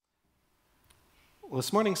Well,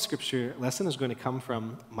 this morning's scripture lesson is going to come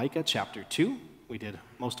from Micah chapter 2. We did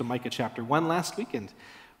most of Micah chapter 1 last week, and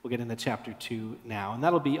we'll get into chapter 2 now. And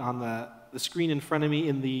that'll be on the screen in front of me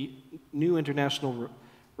in the New International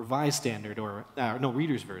Revised Standard,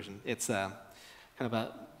 Reader's Version. It's kind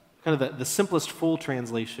of the simplest full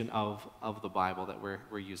translation of the Bible that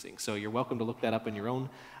we're using. So you're welcome to look that up in your own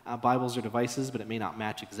Bibles or devices, but it may not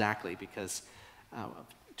match exactly because of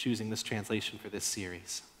choosing this translation for this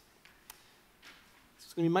series.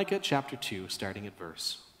 It's going to be Micah chapter 2, starting at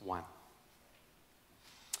verse 1.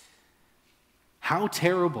 How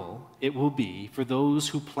terrible it will be for those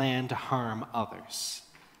who plan to harm others.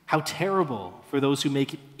 How terrible for those who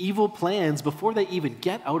make evil plans before they even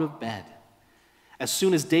get out of bed. As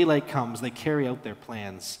soon as daylight comes, they carry out their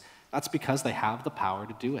plans. That's because they have the power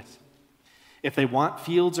to do it. If they want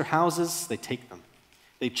fields or houses, they take them.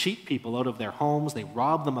 They cheat people out of their homes. They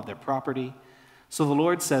rob them of their property. So the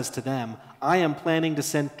Lord says to them, I am planning to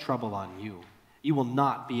send trouble on you. You will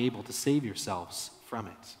not be able to save yourselves from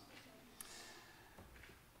it.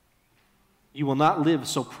 You will not live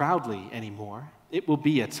so proudly anymore. It will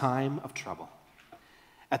be a time of trouble.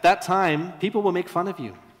 At that time, people will make fun of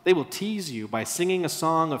you. They will tease you by singing a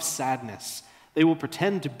song of sadness. They will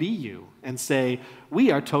pretend to be you and say,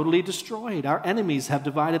 we are totally destroyed. Our enemies have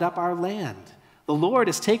divided up our land. The Lord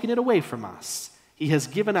has taken it away from us. He has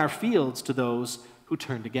given our fields to those who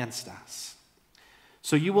turned against us.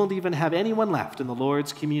 So you won't even have anyone left in the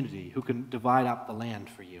Lord's community who can divide up the land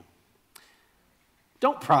for you.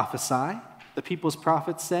 Don't prophesy, the people's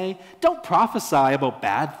prophets say. Don't prophesy about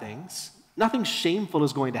bad things. Nothing shameful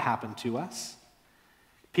is going to happen to us.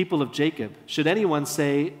 People of Jacob, should anyone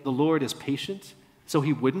say the Lord is patient, so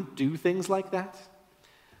he wouldn't do things like that?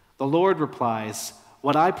 The Lord replies,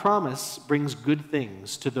 what I promise brings good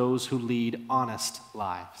things to those who lead honest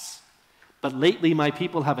lives. But lately my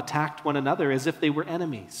people have attacked one another as if they were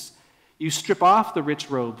enemies. You strip off the rich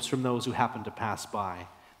robes from those who happen to pass by.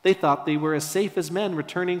 They thought they were as safe as men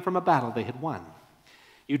returning from a battle they had won.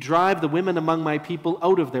 You drive the women among my people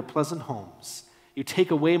out of their pleasant homes. You take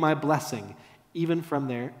away my blessing, even from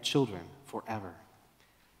their children forever.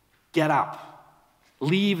 Get up.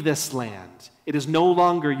 Leave this land. It is no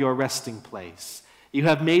longer your resting place. You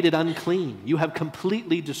have made it unclean. You have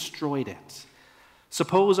completely destroyed it.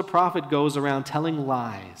 Suppose a prophet goes around telling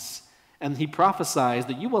lies, and he prophesies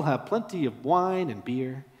that you will have plenty of wine and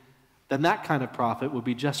beer. Then that kind of prophet would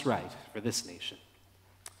be just right for this nation.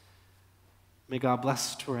 May God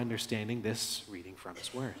bless to our understanding this reading from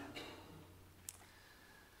his word.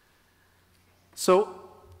 So,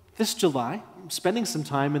 this July, I'm spending some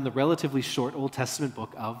time in the relatively short Old Testament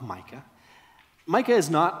book of Micah. Micah is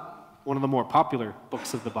not one of the more popular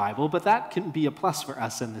books of the Bible, but that can be a plus for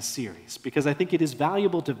us in this series, because I think it is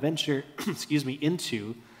valuable to venture,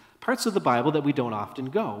 into parts of the Bible that we don't often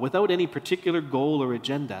go, without any particular goal or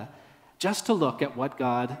agenda, just to look at what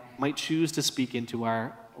God might choose to speak into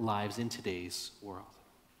our lives in today's world.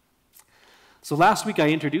 So last week I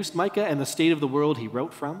introduced Micah and the state of the world he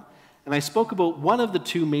wrote from, and I spoke about one of the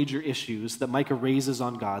two major issues that Micah raises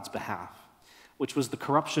on God's behalf, which was the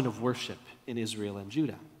corruption of worship in Israel and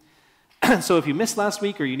Judah. So if you missed last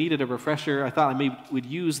week or you needed a refresher, I thought I would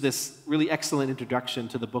use this really excellent introduction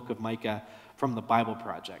to the book of Micah from the Bible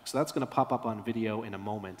Project. So that's going to pop up on video in a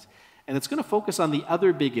moment. And it's going to focus on the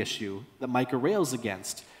other big issue that Micah rails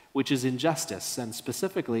against, which is injustice, and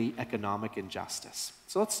specifically economic injustice.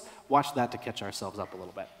 So let's watch that to catch ourselves up a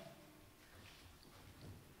little bit.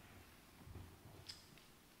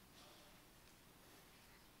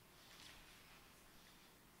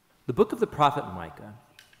 The book of the prophet Micah.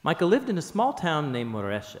 Micah lived in a small town named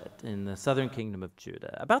Moreshet in the southern kingdom of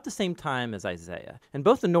Judah, about the same time as Isaiah. And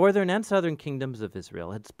both the northern and southern kingdoms of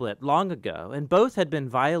Israel had split long ago, and both had been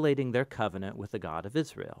violating their covenant with the God of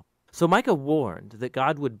Israel. So Micah warned that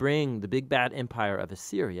God would bring the big bad empire of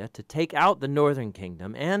Assyria to take out the northern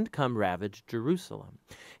kingdom and come ravage Jerusalem.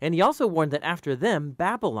 And he also warned that after them,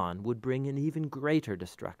 Babylon would bring an even greater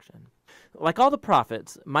destruction. Like all the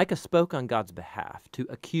prophets, Micah spoke on God's behalf to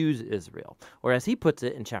accuse Israel, or as he puts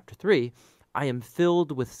it in chapter 3, I am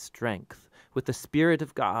filled with strength, with the Spirit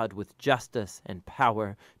of God, with justice and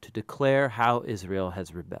power to declare how Israel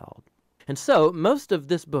has rebelled. And so, most of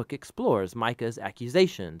this book explores Micah's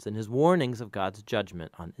accusations and his warnings of God's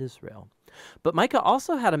judgment on Israel. But Micah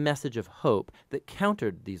also had a message of hope that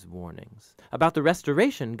countered these warnings, about the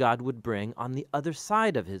restoration God would bring on the other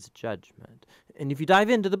side of his judgment. And if you dive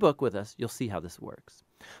into the book with us, you'll see how this works.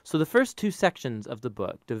 So the first two sections of the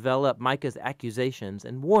book develop Micah's accusations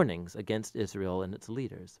and warnings against Israel and its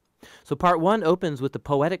leaders. So part 1 opens with the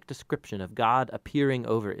poetic description of God appearing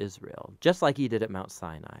over Israel, just like he did at Mount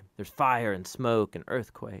Sinai. There's fire and smoke and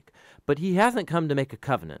earthquake. But he hasn't come to make a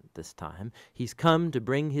covenant this time. He's come to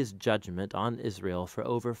bring his judgment on Israel for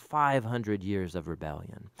over 500 years of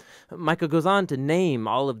rebellion. Micah goes on to name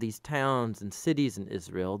all of these towns and cities in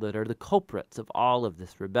Israel that are the culprits of all of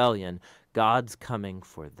this rebellion. God's coming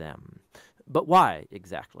for them. But why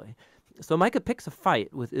exactly? So Micah picks a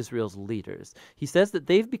fight with Israel's leaders. He says that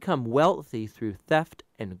they've become wealthy through theft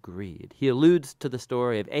and greed. He alludes to the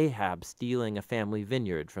story of Ahab stealing a family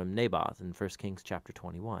vineyard from Naboth in 1 Kings chapter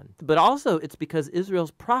 21. But also it's because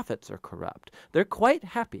Israel's prophets are corrupt. They're quite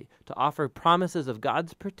happy to offer promises of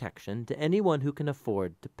God's protection to anyone who can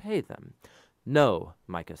afford to pay them. No,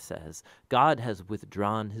 Micah says, God has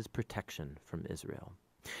withdrawn his protection from Israel.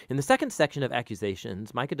 In the second section of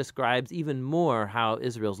accusations, Micah describes even more how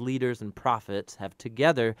Israel's leaders and prophets have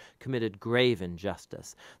together committed grave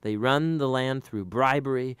injustice. They run the land through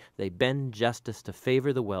bribery, they bend justice to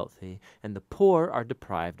favor the wealthy, and the poor are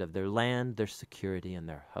deprived of their land, their security, and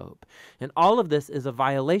their hope. And all of this is a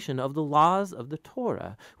violation of the laws of the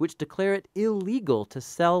Torah, which declare it illegal to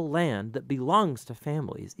sell land that belongs to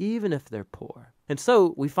families, even if they're poor. And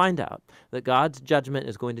so we find out that God's judgment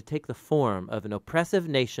is going to take the form of an oppressive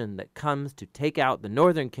nation that comes to take out the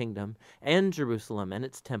northern kingdom and Jerusalem and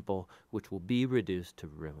its temple, which will be reduced to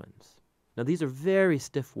ruins. Now, these are very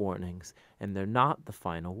stiff warnings, and they're not the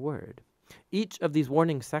final word. Each of these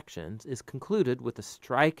warning sections is concluded with a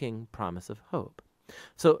striking promise of hope.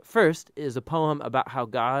 So first is a poem about how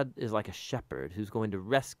God is like a shepherd who's going to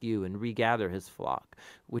rescue and regather his flock,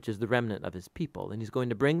 which is the remnant of his people, and he's going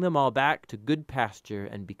to bring them all back to good pasture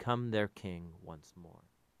and become their king once more.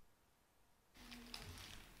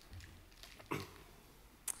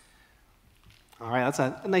 All right, that's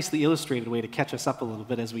a nicely illustrated way to catch us up a little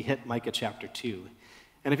bit as we hit Micah chapter 2.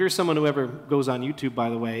 And if you're someone who ever goes on YouTube, by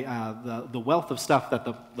the way, the wealth of stuff that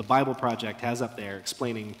the Bible Project has up there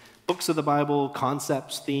explaining books of the Bible,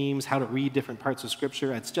 concepts, themes, how to read different parts of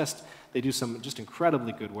Scripture, they do some just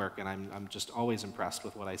incredibly good work, and I'm just always impressed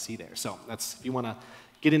with what I see there. So if you want to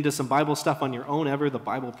get into some Bible stuff on your own the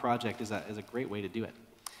Bible Project is a great way to do it.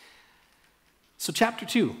 So chapter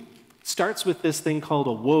 2 starts with this thing called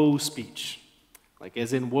a woe speech. Like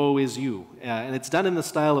as in, woe is you. And it's done in the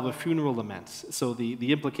style of a funeral lament. So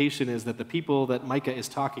the implication is that the people that Micah is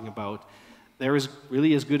talking about, they're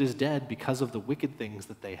really as good as dead because of the wicked things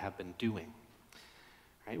that they have been doing.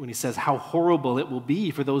 Right? When he says how horrible it will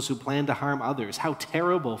be for those who plan to harm others, how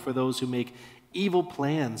terrible for those who make evil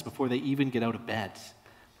plans before they even get out of bed.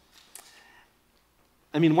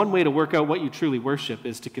 I mean, one way to work out what you truly worship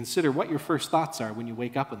is to consider what your first thoughts are when you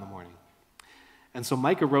wake up in the morning. And so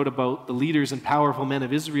Micah wrote about the leaders and powerful men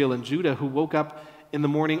of Israel and Judah who woke up in the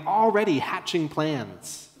morning already hatching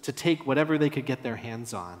plans to take whatever they could get their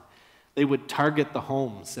hands on. They would target the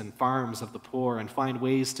homes and farms of the poor and find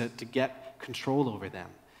ways to get control over them,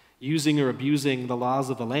 using or abusing the laws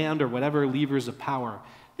of the land or whatever levers of power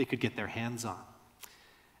they could get their hands on.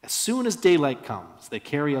 As soon as daylight comes, they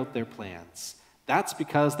carry out their plans. That's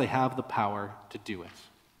because they have the power to do it,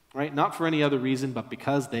 right? Not for any other reason, but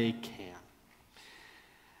because they can.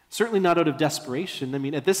 Certainly not out of desperation. I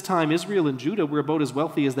mean, at this time, Israel and Judah were about as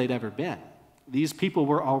wealthy as they'd ever been. These people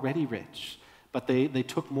were already rich, but they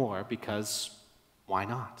took more because why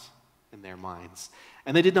not, in their minds?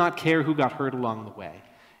 And they did not care who got hurt along the way,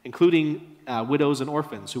 including widows and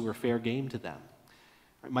orphans who were fair game to them.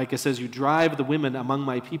 Micah says, you drive the women among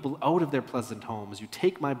my people out of their pleasant homes. You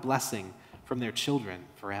take my blessing from their children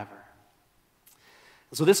forever.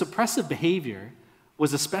 So this oppressive behavior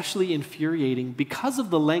was especially infuriating because of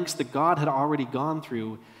the lengths that God had already gone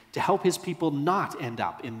through to help his people not end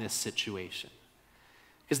up in this situation.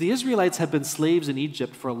 Because the Israelites had been slaves in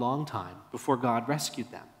Egypt for a long time before God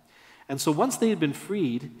rescued them. And so once they had been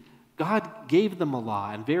freed, God gave them a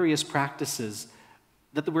law and various practices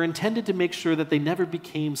that were intended to make sure that they never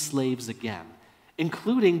became slaves again,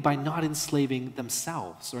 including by not enslaving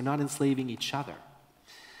themselves or not enslaving each other.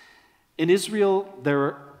 In Israel,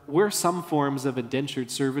 there were some forms of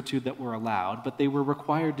indentured servitude that were allowed, but they were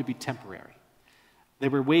required to be temporary. They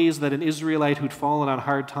were ways that an Israelite who'd fallen on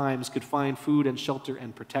hard times could find food and shelter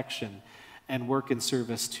and protection and work in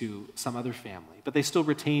service to some other family. But they still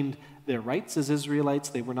retained their rights as Israelites.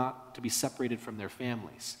 They were not to be separated from their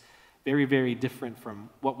families. Very, very different from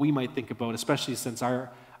what we might think about, especially since our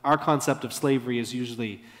concept of slavery is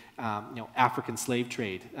usually African slave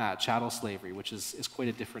trade, chattel slavery, which is quite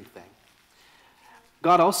a different thing.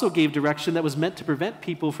 God also gave direction that was meant to prevent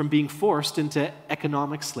people from being forced into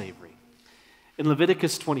economic slavery. In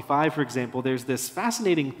Leviticus 25, for example, there's this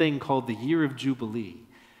fascinating thing called the Year of Jubilee,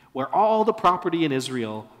 where all the property in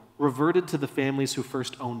Israel reverted to the families who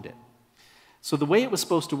first owned it. So the way it was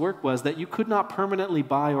supposed to work was that you could not permanently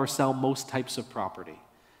buy or sell most types of property,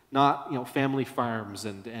 not family farms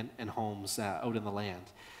and homes out in the land.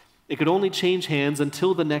 It could only change hands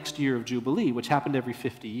until the next year of Jubilee, which happened every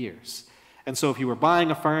 50 years. And so if you were buying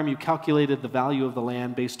a farm, you calculated the value of the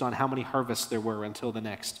land based on how many harvests there were until the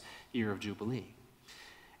next year of Jubilee.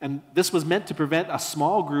 And this was meant to prevent a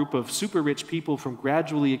small group of super rich people from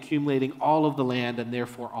gradually accumulating all of the land and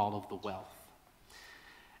therefore all of the wealth.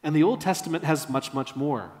 And the Old Testament has much, much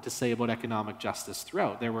more to say about economic justice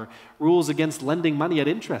throughout. There were rules against lending money at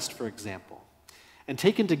interest, for example. And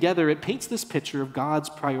taken together, it paints this picture of God's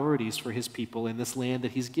priorities for his people in this land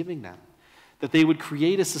that he's giving them. That they would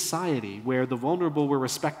create a society where the vulnerable were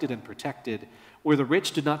respected and protected, where the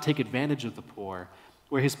rich did not take advantage of the poor,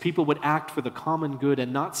 where his people would act for the common good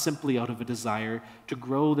and not simply out of a desire to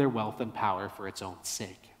grow their wealth and power for its own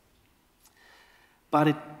sake. But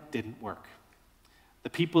it didn't work. The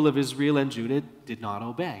people of Israel and Judah did not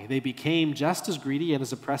obey. They became just as greedy and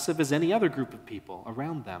as oppressive as any other group of people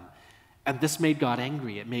around them. And this made God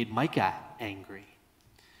angry. It made Micah angry.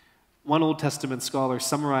 One Old Testament scholar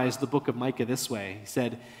summarized the book of Micah this way. He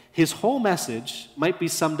said, his whole message might be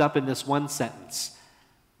summed up in this one sentence: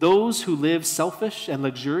 those who live selfish and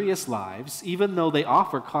luxurious lives, even though they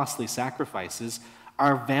offer costly sacrifices,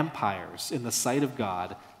 are vampires in the sight of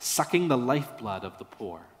God, sucking the lifeblood of the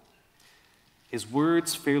poor. His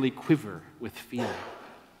words fairly quiver with feeling.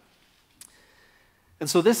 And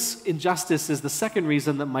so this injustice is the second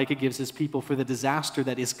reason that Micah gives his people for the disaster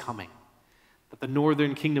that is coming. That the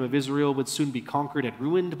northern kingdom of Israel would soon be conquered and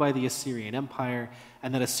ruined by the Assyrian Empire,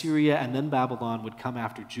 and that Assyria and then Babylon would come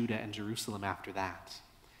after Judah and Jerusalem after that.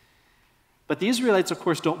 But the Israelites, of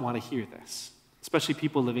course, don't want to hear this, especially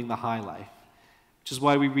people living the high life, which is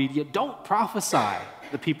why we read, don't prophesy,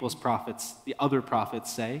 the people's prophets, the other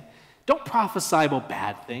prophets say. Don't prophesy about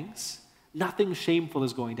bad things. Nothing shameful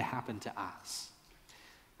is going to happen to us.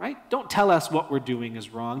 Right? Don't tell us what we're doing is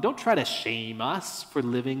wrong. Don't try to shame us for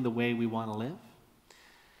living the way we want to live.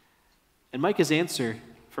 And Micah's answer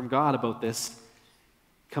from God about this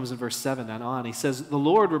comes in verse 7 and on. He says, the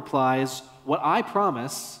Lord replies, what I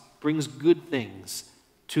promise brings good things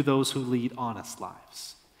to those who lead honest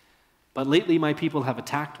lives. But lately my people have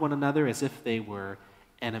attacked one another as if they were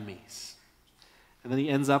enemies. And then he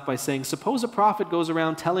ends up by saying, suppose a prophet goes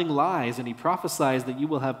around telling lies and he prophesies that you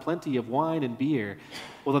will have plenty of wine and beer.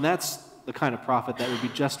 Well, then that's the kind of prophet that would be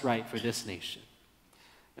just right for this nation.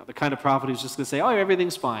 The kind of prophet who's just going to say, oh,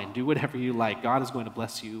 everything's fine. Do whatever you like. God is going to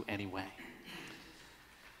bless you anyway.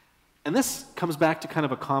 And this comes back to kind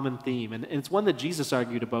of a common theme. And it's one that Jesus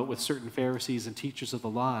argued about with certain Pharisees and teachers of the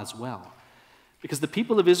law as well. Because the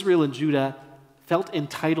people of Israel and Judah felt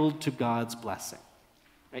entitled to God's blessing,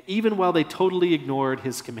 right? Even while they totally ignored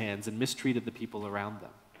his commands and mistreated the people around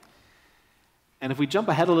them. And if we jump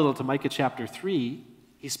ahead a little to Micah chapter 3,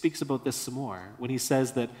 he speaks about this some more when he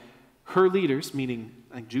says that her leaders, meaning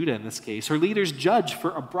like Judah in this case, her leaders judge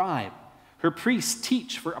for a bribe. Her priests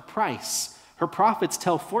teach for a price. Her prophets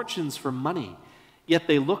tell fortunes for money. Yet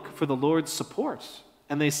they look for the Lord's support.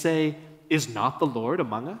 And they say, is not the Lord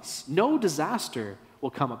among us? No disaster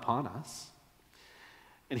will come upon us.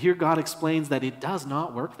 And here God explains that it does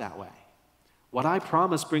not work that way. What I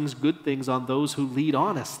promise brings good things on those who lead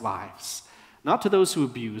honest lives, not to those who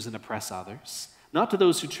abuse and oppress others, not to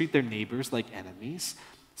those who treat their neighbors like enemies.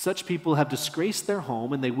 Such people have disgraced their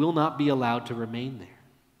home, and they will not be allowed to remain there.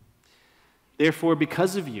 Therefore,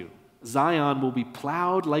 because of you, Zion will be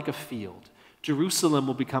plowed like a field. Jerusalem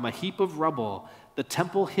will become a heap of rubble, the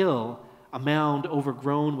Temple Hill a mound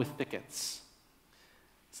overgrown with thickets.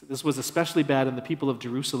 So this was especially bad in the people of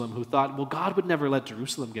Jerusalem who thought, well, God would never let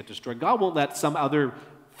Jerusalem get destroyed. God won't let some other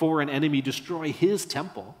foreign enemy destroy his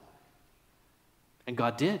temple. And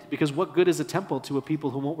God did, because what good is a temple to a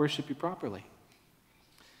people who won't worship you properly?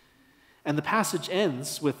 And the passage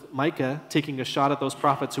ends with Micah taking a shot at those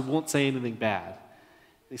prophets who won't say anything bad.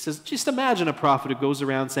 He says, just imagine a prophet who goes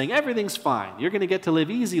around saying, everything's fine. You're going to get to live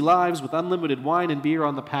easy lives with unlimited wine and beer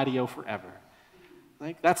on the patio forever.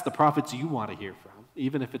 Like, that's the prophets you want to hear from,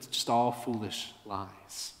 even if it's just all foolish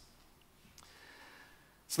lies.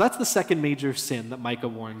 So that's the second major sin that Micah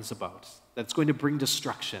warns about, that's going to bring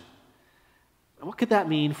destruction. And what could that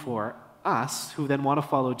mean for us who then want to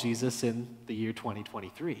follow Jesus in the year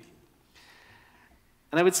 2023?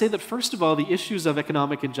 And I would say that, first of all, the issues of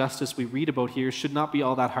economic injustice we read about here should not be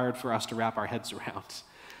all that hard for us to wrap our heads around.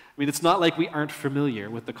 I mean, it's not like we aren't familiar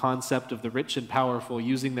with the concept of the rich and powerful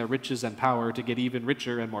using their riches and power to get even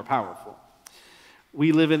richer and more powerful.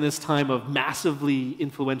 We live in this time of massively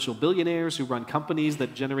influential billionaires who run companies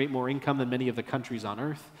that generate more income than many of the countries on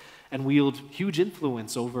earth and wield huge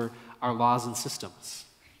influence over our laws and systems.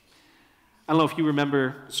 I don't know if you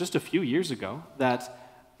remember, it's just a few years ago that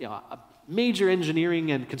a major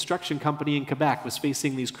engineering and construction company in Quebec was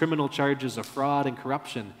facing these criminal charges of fraud and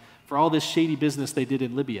corruption for all this shady business they did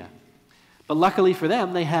in Libya. But luckily for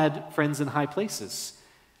them, they had friends in high places.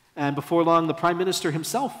 And before long, the Prime Minister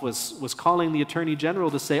himself was calling the Attorney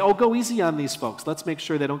General to say, oh, go easy on these folks. Let's make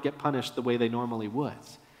sure they don't get punished the way they normally would.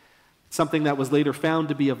 Something that was later found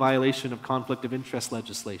to be a violation of conflict of interest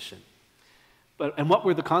legislation. And what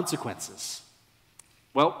were the consequences?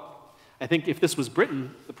 Well, I think if this was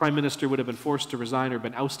Britain, the Prime Minister would have been forced to resign or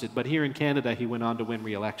been ousted. But here in Canada, he went on to win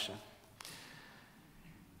re-election.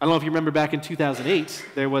 I don't know if you remember back in 2008,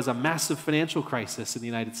 there was a massive financial crisis in the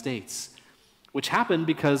United States, which happened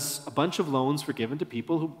because a bunch of loans were given to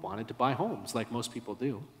people who wanted to buy homes, like most people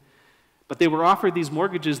do. But they were offered these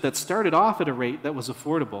mortgages that started off at a rate that was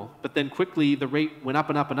affordable, but then quickly the rate went up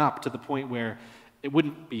and up and up to the point where it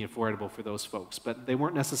wouldn't be affordable for those folks. But they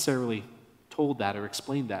weren't necessarily told that or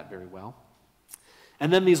explained that very well.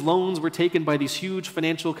 And then these loans were taken by these huge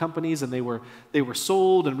financial companies, and they were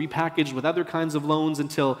sold and repackaged with other kinds of loans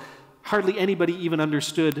until hardly anybody even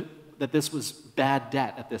understood that this was bad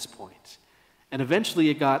debt at this point. And eventually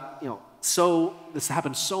it got, this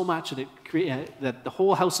happened so much that the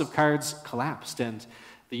whole house of cards collapsed, and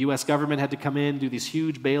the US government had to come in, do these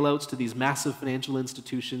huge bailouts to these massive financial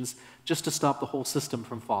institutions just to stop the whole system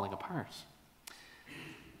from falling apart.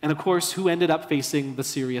 And of course, who ended up facing the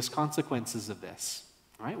serious consequences of this?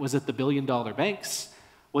 Right? Was it the billion-dollar banks?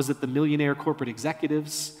 Was it the millionaire corporate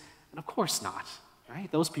executives? And of course not.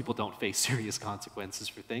 Right? Those people don't face serious consequences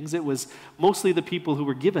for things. It was mostly the people who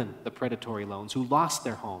were given the predatory loans, who lost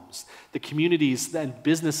their homes, the communities and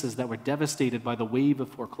businesses that were devastated by the wave of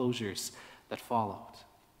foreclosures that followed.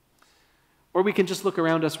 Or we can just look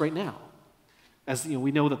around us right now. As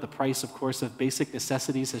we know that the price, of course, of basic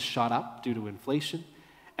necessities has shot up due to inflation.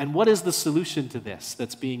 And what is the solution to this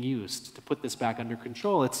that's being used to put this back under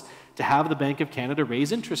control? It's to have the Bank of Canada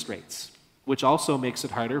raise interest rates, which also makes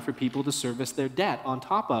it harder for people to service their debt on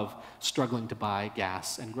top of struggling to buy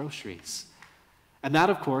gas and groceries. And that,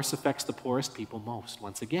 of course, affects the poorest people most,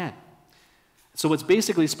 once again. So what's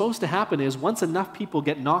basically supposed to happen is once enough people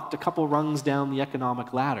get knocked a couple rungs down the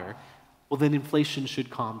economic ladder, well, then inflation should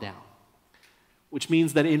calm down. Which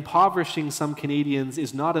means that impoverishing some Canadians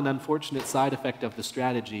is not an unfortunate side effect of the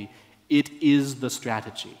strategy, it is the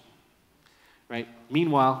strategy. Right?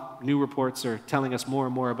 Meanwhile, new reports are telling us more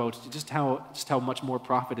and more about just how much more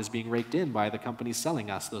profit is being raked in by the companies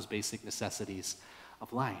selling us those basic necessities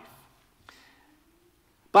of life.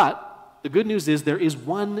 But the good news is there is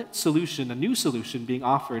one solution, a new solution being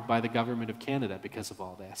offered by the Government of Canada because of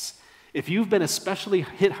all this. If you've been especially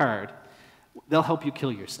hit hard, they'll help you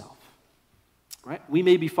kill yourself. Right? We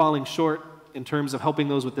may be falling short in terms of helping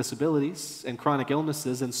those with disabilities and chronic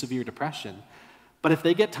illnesses and severe depression, but if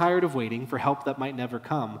they get tired of waiting for help that might never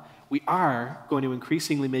come, we are going to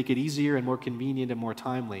increasingly make it easier and more convenient and more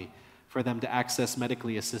timely for them to access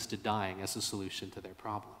medically assisted dying as a solution to their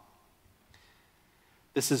problem.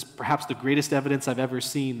 This is perhaps the greatest evidence I've ever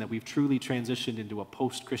seen that we've truly transitioned into a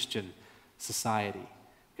post-Christian society.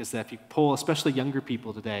 Because if you poll especially younger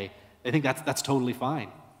people today, they think that's totally fine.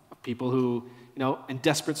 People who, in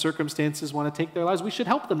desperate circumstances want to take their lives, we should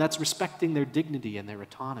help them. That's respecting their dignity and their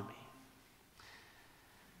autonomy.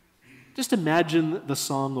 Just imagine the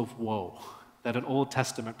song of woe that an Old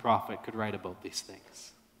Testament prophet could write about these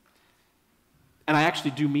things. And I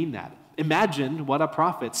actually do mean that. Imagine what a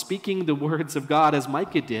prophet, speaking the words of God as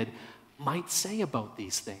Micah did, might say about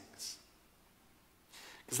these things.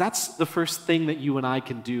 Because that's the first thing that you and I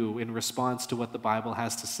can do in response to what the Bible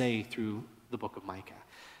has to say through the book of Micah.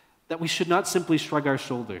 That we should not simply shrug our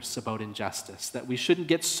shoulders about injustice, that we shouldn't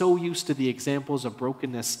get so used to the examples of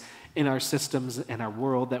brokenness in our systems and our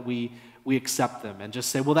world that we accept them and just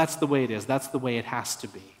say, well, that's the way it is, that's the way it has to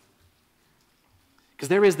be. Because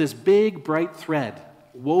there is this big, bright thread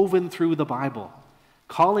woven through the Bible,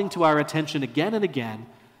 calling to our attention again and again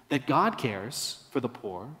that God cares for the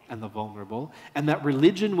poor and the vulnerable, and that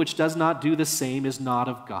religion which does not do the same is not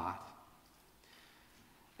of God.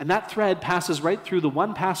 And that thread passes right through the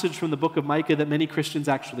one passage from the book of Micah that many Christians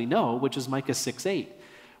actually know, which is Micah 6:8,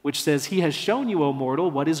 which says, "He has shown you, O mortal,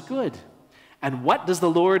 what is good. And what does the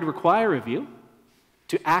Lord require of you?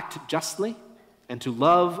 To act justly, and to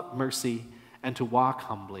love mercy, and to walk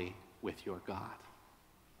humbly with your God."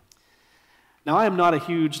 Now, I am not a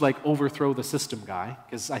huge, overthrow the system guy,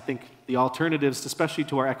 because I think the alternatives, especially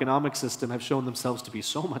to our economic system, have shown themselves to be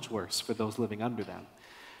so much worse for those living under them.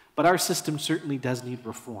 But our system certainly does need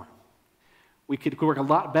reform. We could work a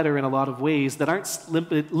lot better in a lot of ways that aren't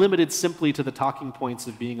limited simply to the talking points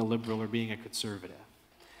of being a liberal or being a conservative.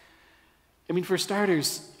 I mean, for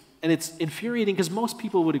starters, and it's infuriating because most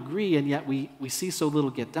people would agree, and yet we see so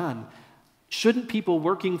little get done, shouldn't people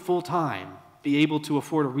working full-time be able to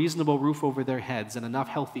afford a reasonable roof over their heads and enough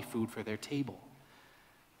healthy food for their table?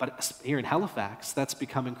 But here in Halifax, that's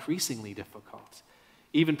become increasingly difficult.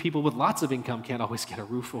 Even people with lots of income can't always get a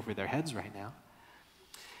roof over their heads right now.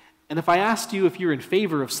 And if I asked you if you're in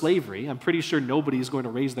favor of slavery, I'm pretty sure nobody's going to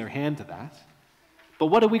raise their hand to that. But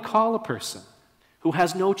what do we call a person who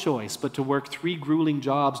has no choice but to work 3 grueling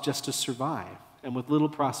jobs just to survive, and with little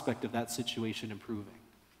prospect of that situation improving?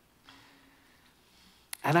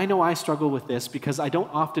 And I know I struggle with this because I don't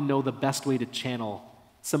often know the best way to channel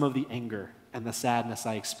some of the anger and the sadness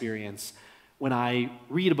I experience when I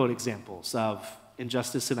read about examples of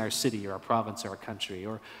injustice in our city or our province or our country,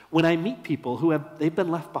 or when I meet people who they've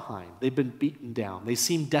been left behind, they've been beaten down, they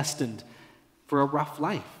seem destined for a rough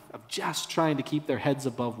life of just trying to keep their heads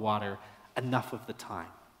above water enough of the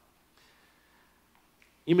time.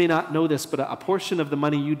 You may not know this, but a portion of the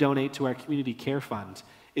money you donate to our community care fund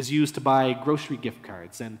is used to buy grocery gift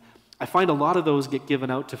cards, and I find a lot of those get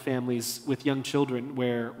given out to families with young children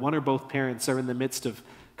where one or both parents are in the midst of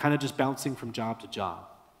kind of just bouncing from job to job.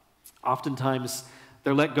 Oftentimes,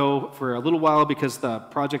 they're let go for a little while because the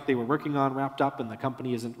project they were working on wrapped up and the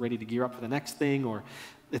company isn't ready to gear up for the next thing, or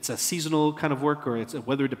it's a seasonal kind of work, or it's a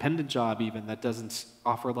weather-dependent job even that doesn't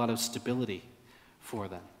offer a lot of stability for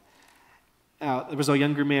them. There was a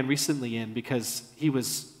younger man recently in because he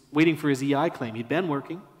was waiting for his EI claim. He'd been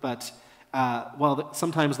working, but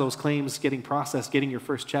sometimes those claims getting processed, getting your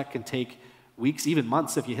first check can take weeks, even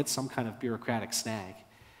months if you hit some kind of bureaucratic snag.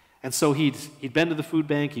 And so he'd been to the food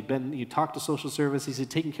bank, he'd talked to social services,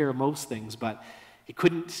 he'd taken care of most things, but he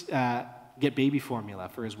couldn't get baby formula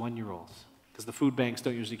for his 1-year-old because the food banks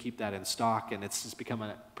don't usually keep that in stock, and it's just become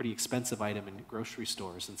a pretty expensive item in grocery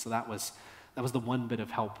stores. And so that was the one bit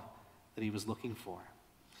of help that he was looking for.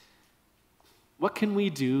 What can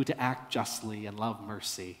we do to act justly and love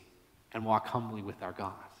mercy and walk humbly with our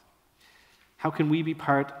God? How can we be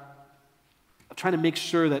part of trying to make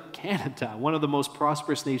sure that Canada, one of the most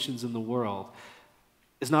prosperous nations in the world,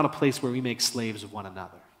 is not a place where we make slaves of one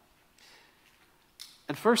another?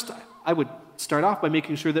 And first, I would start off by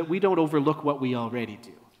making sure that we don't overlook what we already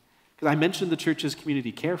do. Because I mentioned the church's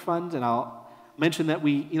community care fund, and I'll mention that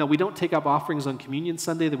we don't take up offerings on Communion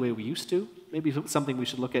Sunday the way we used to. Maybe something we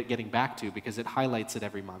should look at getting back to because it highlights it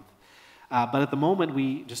every month. But at the moment,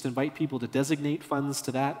 we just invite people to designate funds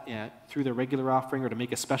to that through their regular offering, or to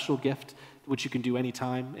make a special gift, which you can do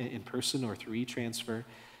anytime in person or through e-transfer,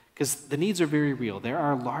 because the needs are very real. There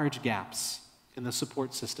are large gaps in the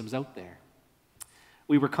support systems out there.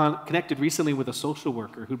 We were connected recently with a social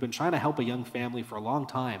worker who'd been trying to help a young family for a long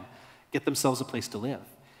time get themselves a place to live,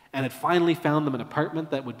 and had finally found them an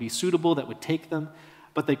apartment that would be suitable, that would take them,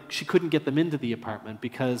 but she couldn't get them into the apartment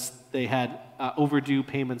because they had overdue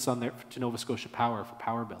payments to Nova Scotia Power for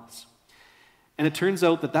power bills. And it turns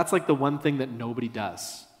out that that's like the one thing that nobody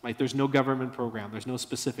does. Right? There's no government program, there's no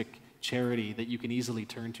specific charity that you can easily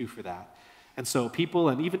turn to for that. And so people,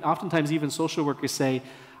 and oftentimes even social workers say,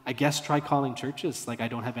 I guess try calling churches, like I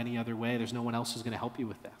don't have any other way, there's no one else who's going to help you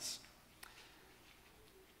with this.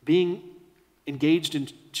 Being engaged in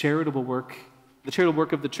charitable work, the charitable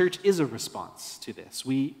work of the church, is a response to this.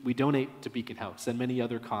 We donate to Beacon House and many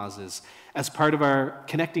other causes. As part of our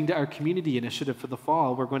Connecting to Our Community initiative for the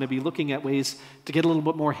fall, we're going to be looking at ways to get a little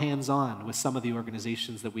bit more hands-on with some of the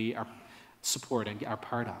organizations that we support and are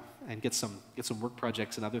part of, and get some work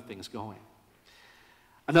projects and other things going.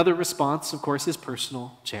 Another response, of course, is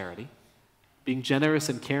personal charity. Being generous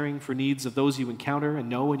and caring for needs of those you encounter and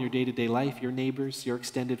know in your day-to-day life, your neighbors, your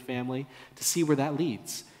extended family, to see where that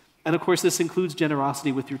leads. And of course, this includes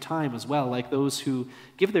generosity with your time as well, like those who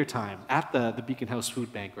give their time at the Beacon House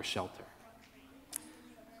Food Bank or shelter.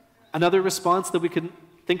 Another response that we can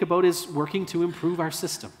think about is working to improve our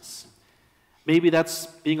systems. Maybe that's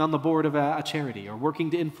being on the board of a charity, or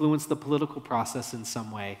working to influence the political process in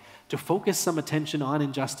some way, to focus some attention on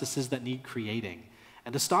injustices that need creating,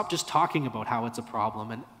 and to stop just talking about how it's a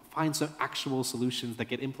problem and find some actual solutions that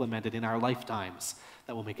get implemented in our lifetimes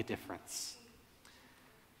that will make a difference.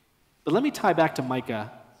 But let me tie back to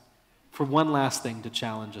Micah for one last thing to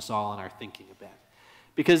challenge us all in our thinking a bit.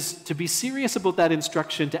 Because to be serious about that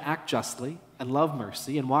instruction to act justly and love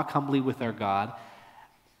mercy and walk humbly with our God,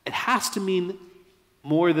 it has to mean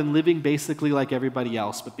more than living basically like everybody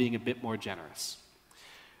else, but being a bit more generous,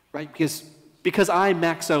 right? Because I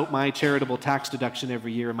max out my charitable tax deduction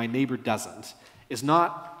every year and my neighbor doesn't, is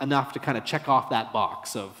not enough to kind of check off that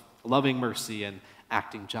box of loving mercy and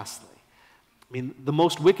acting justly. I mean, the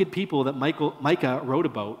most wicked people that Micah wrote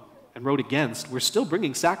about and wrote against were still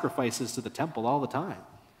bringing sacrifices to the temple all the time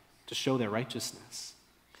to show their righteousness.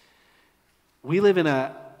 We live in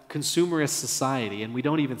a consumerist society, and we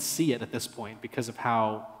don't even see it at this point because of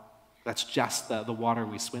how that's just the water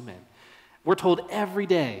we swim in. We're told every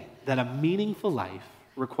day that a meaningful life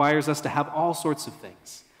requires us to have all sorts of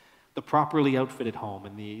things. The properly outfitted home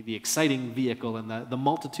and the exciting vehicle and the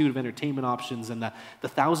multitude of entertainment options and the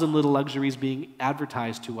 1,000 little luxuries being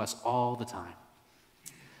advertised to us all the time.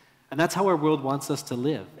 And that's how our world wants us to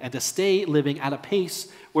live, and to stay living at a pace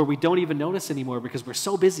where we don't even notice anymore because we're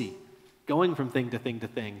so busy going from thing to thing to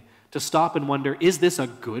thing, to stop and wonder, is this a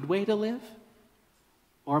good way to live?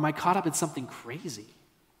 Or am I caught up in something crazy?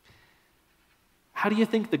 How do you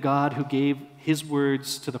think the God who gave his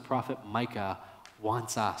words to the prophet Micah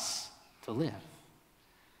wants us to live?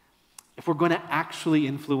 If we're going to actually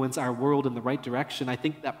influence our world in the right direction, I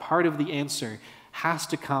think that part of the answer has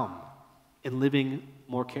to come in living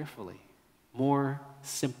more carefully, more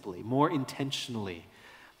simply, more intentionally.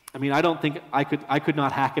 I mean, I don't think I could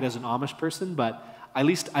not hack it as an Amish person, but at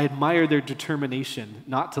least I admire their determination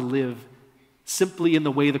not to live simply in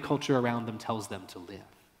the way the culture around them tells them to live.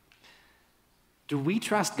 Do we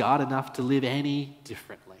trust God enough to live any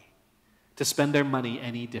differently, to spend our money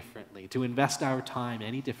any differently, to invest our time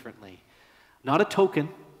any differently? Not a token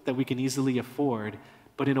that we can easily afford,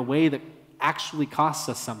 but in a way that actually costs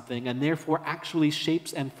us something and therefore actually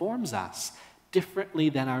shapes and forms us differently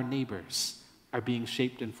than our neighbors are being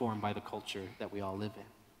shaped and formed by the culture that we all live in.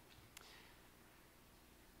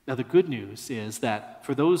 Now, the good news is that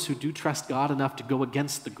for those who do trust God enough to go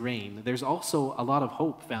against the grain, there's also a lot of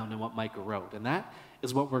hope found in what Micah wrote, and that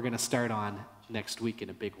is what we're going to start on next week in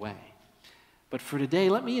a big way. But for today,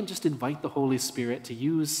 let me just invite the Holy Spirit to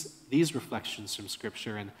use these reflections from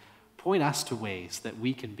Scripture and point us to ways that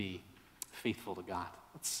we can be faithful to God.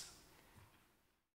 Let's